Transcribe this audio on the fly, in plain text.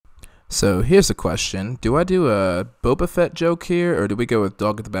So here's a question. Do I do a Boba Fett joke here, or do we go with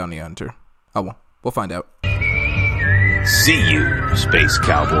Dog the Bounty Hunter? Oh, well, we'll find out. See you, Space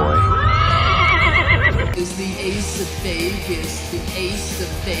Cowboy. Is the Ace of Vegas, the Ace of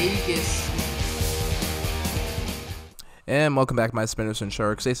Vegas. And welcome back, my spinners and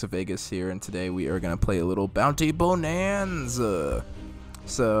sharks. Ace of Vegas here, and today we are going to play a little Bounty Bonanza.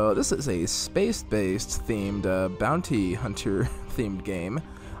 So this is a space-based themed bounty hunter themed game.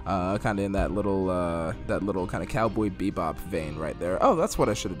 Kind of in that little kind of Cowboy Bebop vein right there. Oh, that's what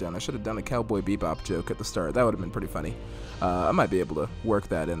I should have done. I should have done a Cowboy Bebop joke at the start. That would have been pretty funny. I might be able to work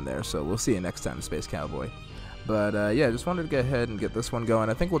that in there, so we'll see you next time, Space Cowboy. But yeah, just wanted to go ahead and get this one going.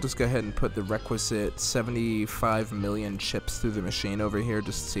 I think we'll just go ahead and put the requisite 75 million chips through the machine over here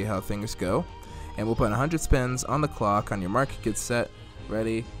just to see how things go. And we'll put 100 spins on the clock. On your mark, get set,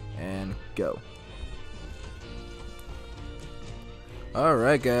 ready, and go.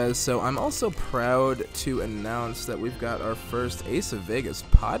 Alright guys, so I'm also proud to announce that we've got our first Ace of Vegas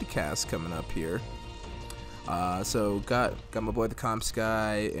podcast coming up here. So got my boy the Comps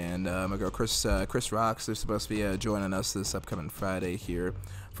guy and my girl Chris Rocks. They're supposed to be joining us this upcoming Friday here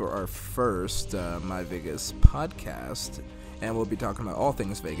for our first MyVegas podcast. And we'll be talking about all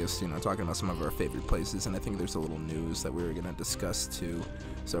things Vegas, you know, talking about some of our favorite places. And I think there's a little news that we were going to discuss too.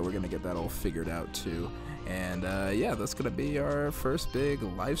 So we're going to get that all figured out too. And yeah, that's going to be our first big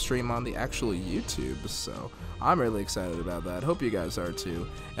live stream on the actual YouTube. So I'm really excited about that. Hope you guys are too.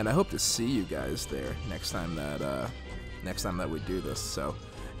 And I hope to see you guys there next time that we do this. So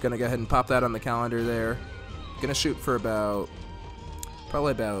going to go ahead and pop that on the calendar there. Going to shoot for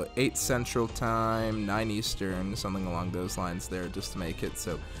probably about 8 Central Time, 9 Eastern, something along those lines there, just to make it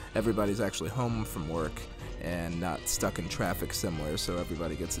so everybody's actually home from work and not stuck in traffic somewhere, so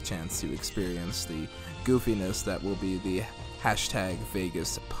everybody gets a chance to experience the goofiness that will be the hashtag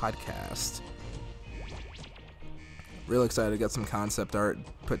Vegas podcast. Real excited to get some concept art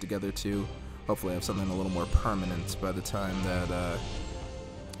put together too. Hopefully I have something a little more permanent by the time that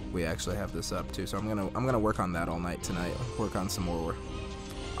we actually have this up too. So I'm gonna work on that all night tonight. Work on some more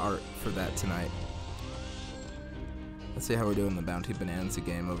art for that tonight. Let's see how we're doing in the Bounty Bonanza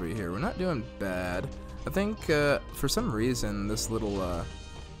game over here. We're not doing bad. I think for some reason this little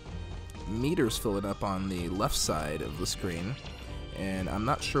meter's filling up on the left side of the screen, and I'm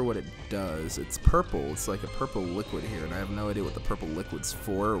not sure what it does. It's purple. It's like a purple liquid here, and I have no idea what the purple liquid's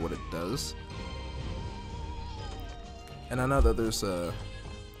for or what it does. And I know that there's a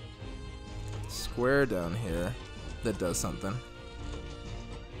square down here that does something.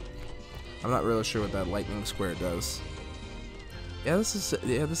 I'm not really sure what that lightning square does. Yeah, this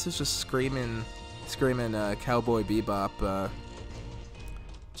is just screaming Cowboy Bebop,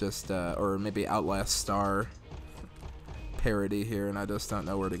 or maybe Outlast Star parody here, and I just don't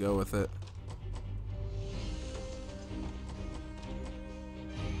know where to go with it.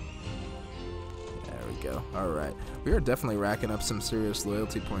 There we go. Alright. We are definitely racking up some serious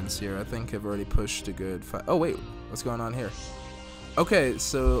loyalty points here. I think I've already pushed a good oh wait, what's going on here? Okay,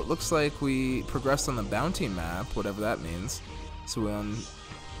 so it looks like we progressed on the bounty map, whatever that means. So we won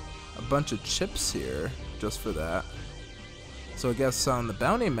a bunch of chips here just for that. So I guess on the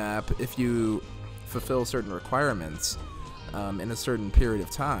bounty map, if you fulfill certain requirements in a certain period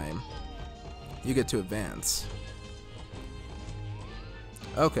of time, you get to advance.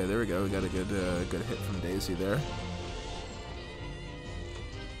 Okay, there we go. We got a good hit from Daisy there.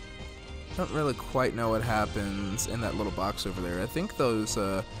 Don't really quite know what happens in that little box over there. I think those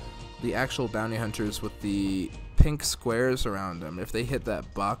the actual bounty hunters with the pink squares around them, if they hit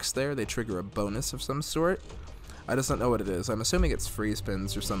that box there, they trigger a bonus of some sort. I just don't know what it is. I'm assuming it's free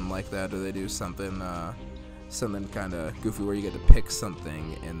spins or something like that, or they do something kind of goofy where you get to pick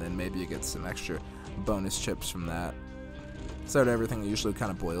something and then maybe you get some extra bonus chips from that. So everything usually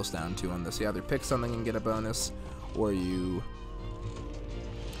kind of boils down to on this. You either pick something and get a bonus, or you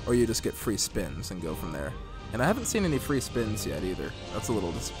just get free spins and go from there. And I haven't seen any free spins yet either. That's a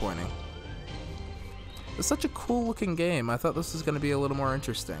little disappointing. It's such a cool looking game. I thought this was going to be a little more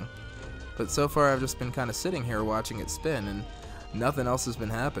interesting. But so far I've just been kind of sitting here watching it spin and nothing else has been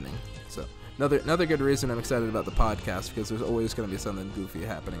happening. So another good reason I'm excited about the podcast, because there's always going to be something goofy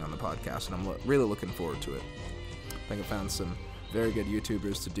happening on the podcast, and I'm really looking forward to it. I think I found some very good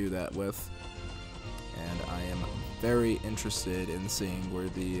YouTubers to do that with, and I am very interested in seeing where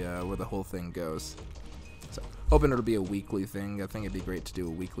the whole thing goes. So hoping it'll be a weekly thing. I think it'd be great to do a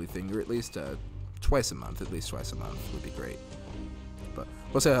weekly thing, or at least twice a month. At least twice a month would be great. But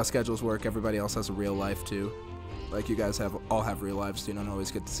we'll see how schedules work. Everybody else has a real life too. Like you guys all have real lives, so you don't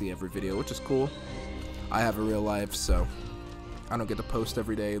always get to see every video, which is cool. I have a real life, so I don't get to post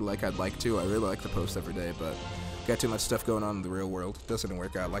every day like I'd like to. I really like to post every day, but got too much stuff going on in the real world. Doesn't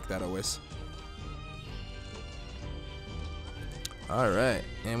work out like that always. Alright,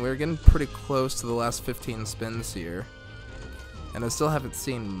 and we're getting pretty close to the last 15 spins here. And I still haven't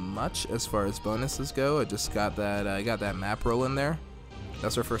seen much as far as bonuses go. I just got that I got that map roll in there.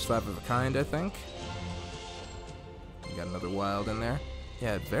 That's our first 5 of a kind, I think. We got another wild in there.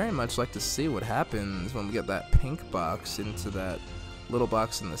 Yeah, I'd very much like to see what happens when we get that pink box into that little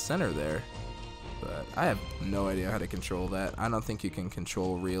box in the center there. But I have no idea how to control that. I don't think you can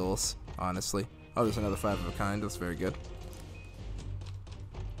control reels, honestly. Oh, there's another 5 of a kind. That's very good.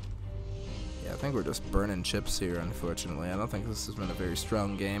 Yeah, I think we're just burning chips here, unfortunately. I don't think this has been a very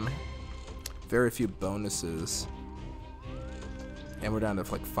strong game. Very few bonuses. And we're down to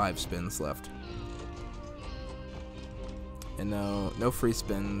like 5 spins left. And no free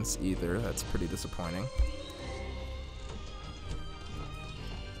spins either. That's pretty disappointing.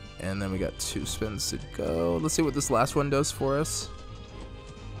 And then we got 2 spins to go. Let's see what this last one does for us.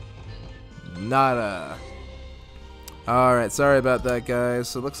 Nada. Alright, sorry about that, guys.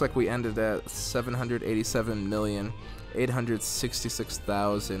 So it looks like we ended at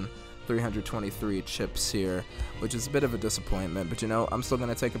 787,866,323 chips here, which is a bit of a disappointment. But you know, I'm still going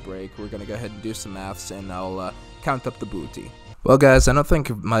to take a break. We're going to go ahead and do some maths, and I'll count up the booty. Well, guys, I don't think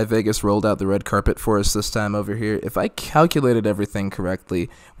MyVegas rolled out the red carpet for us this time over here. If I calculated everything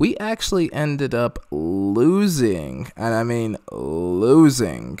correctly, we actually ended up losing, and I mean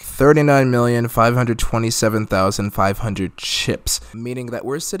losing, 39,527,500 chips, meaning that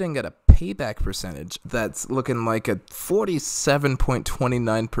we're sitting at a payback percentage that's looking like a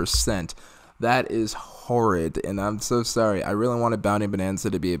 47.29%. That is horrid, and I'm so sorry. I really wanted Bounty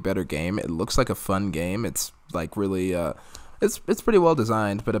Bonanza to be a better game. It looks like a fun game. It's like really it's pretty well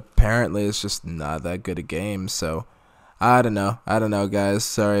designed, but apparently it's just not that good a game. So I don't know, guys.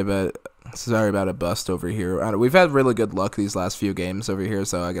 Sorry about a bust over here. We've had really good luck these last few games over here,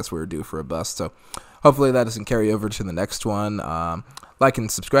 so I guess we're due for a bust. So hopefully that doesn't carry over to the next one. Like and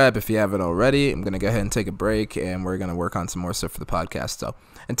subscribe if you haven't already. I'm gonna go ahead and take a break, and we're gonna work on some more stuff for the podcast. So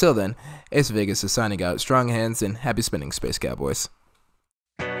until then, Ace Vegas is signing out. Strong hands and happy spinning, Space Cowboys.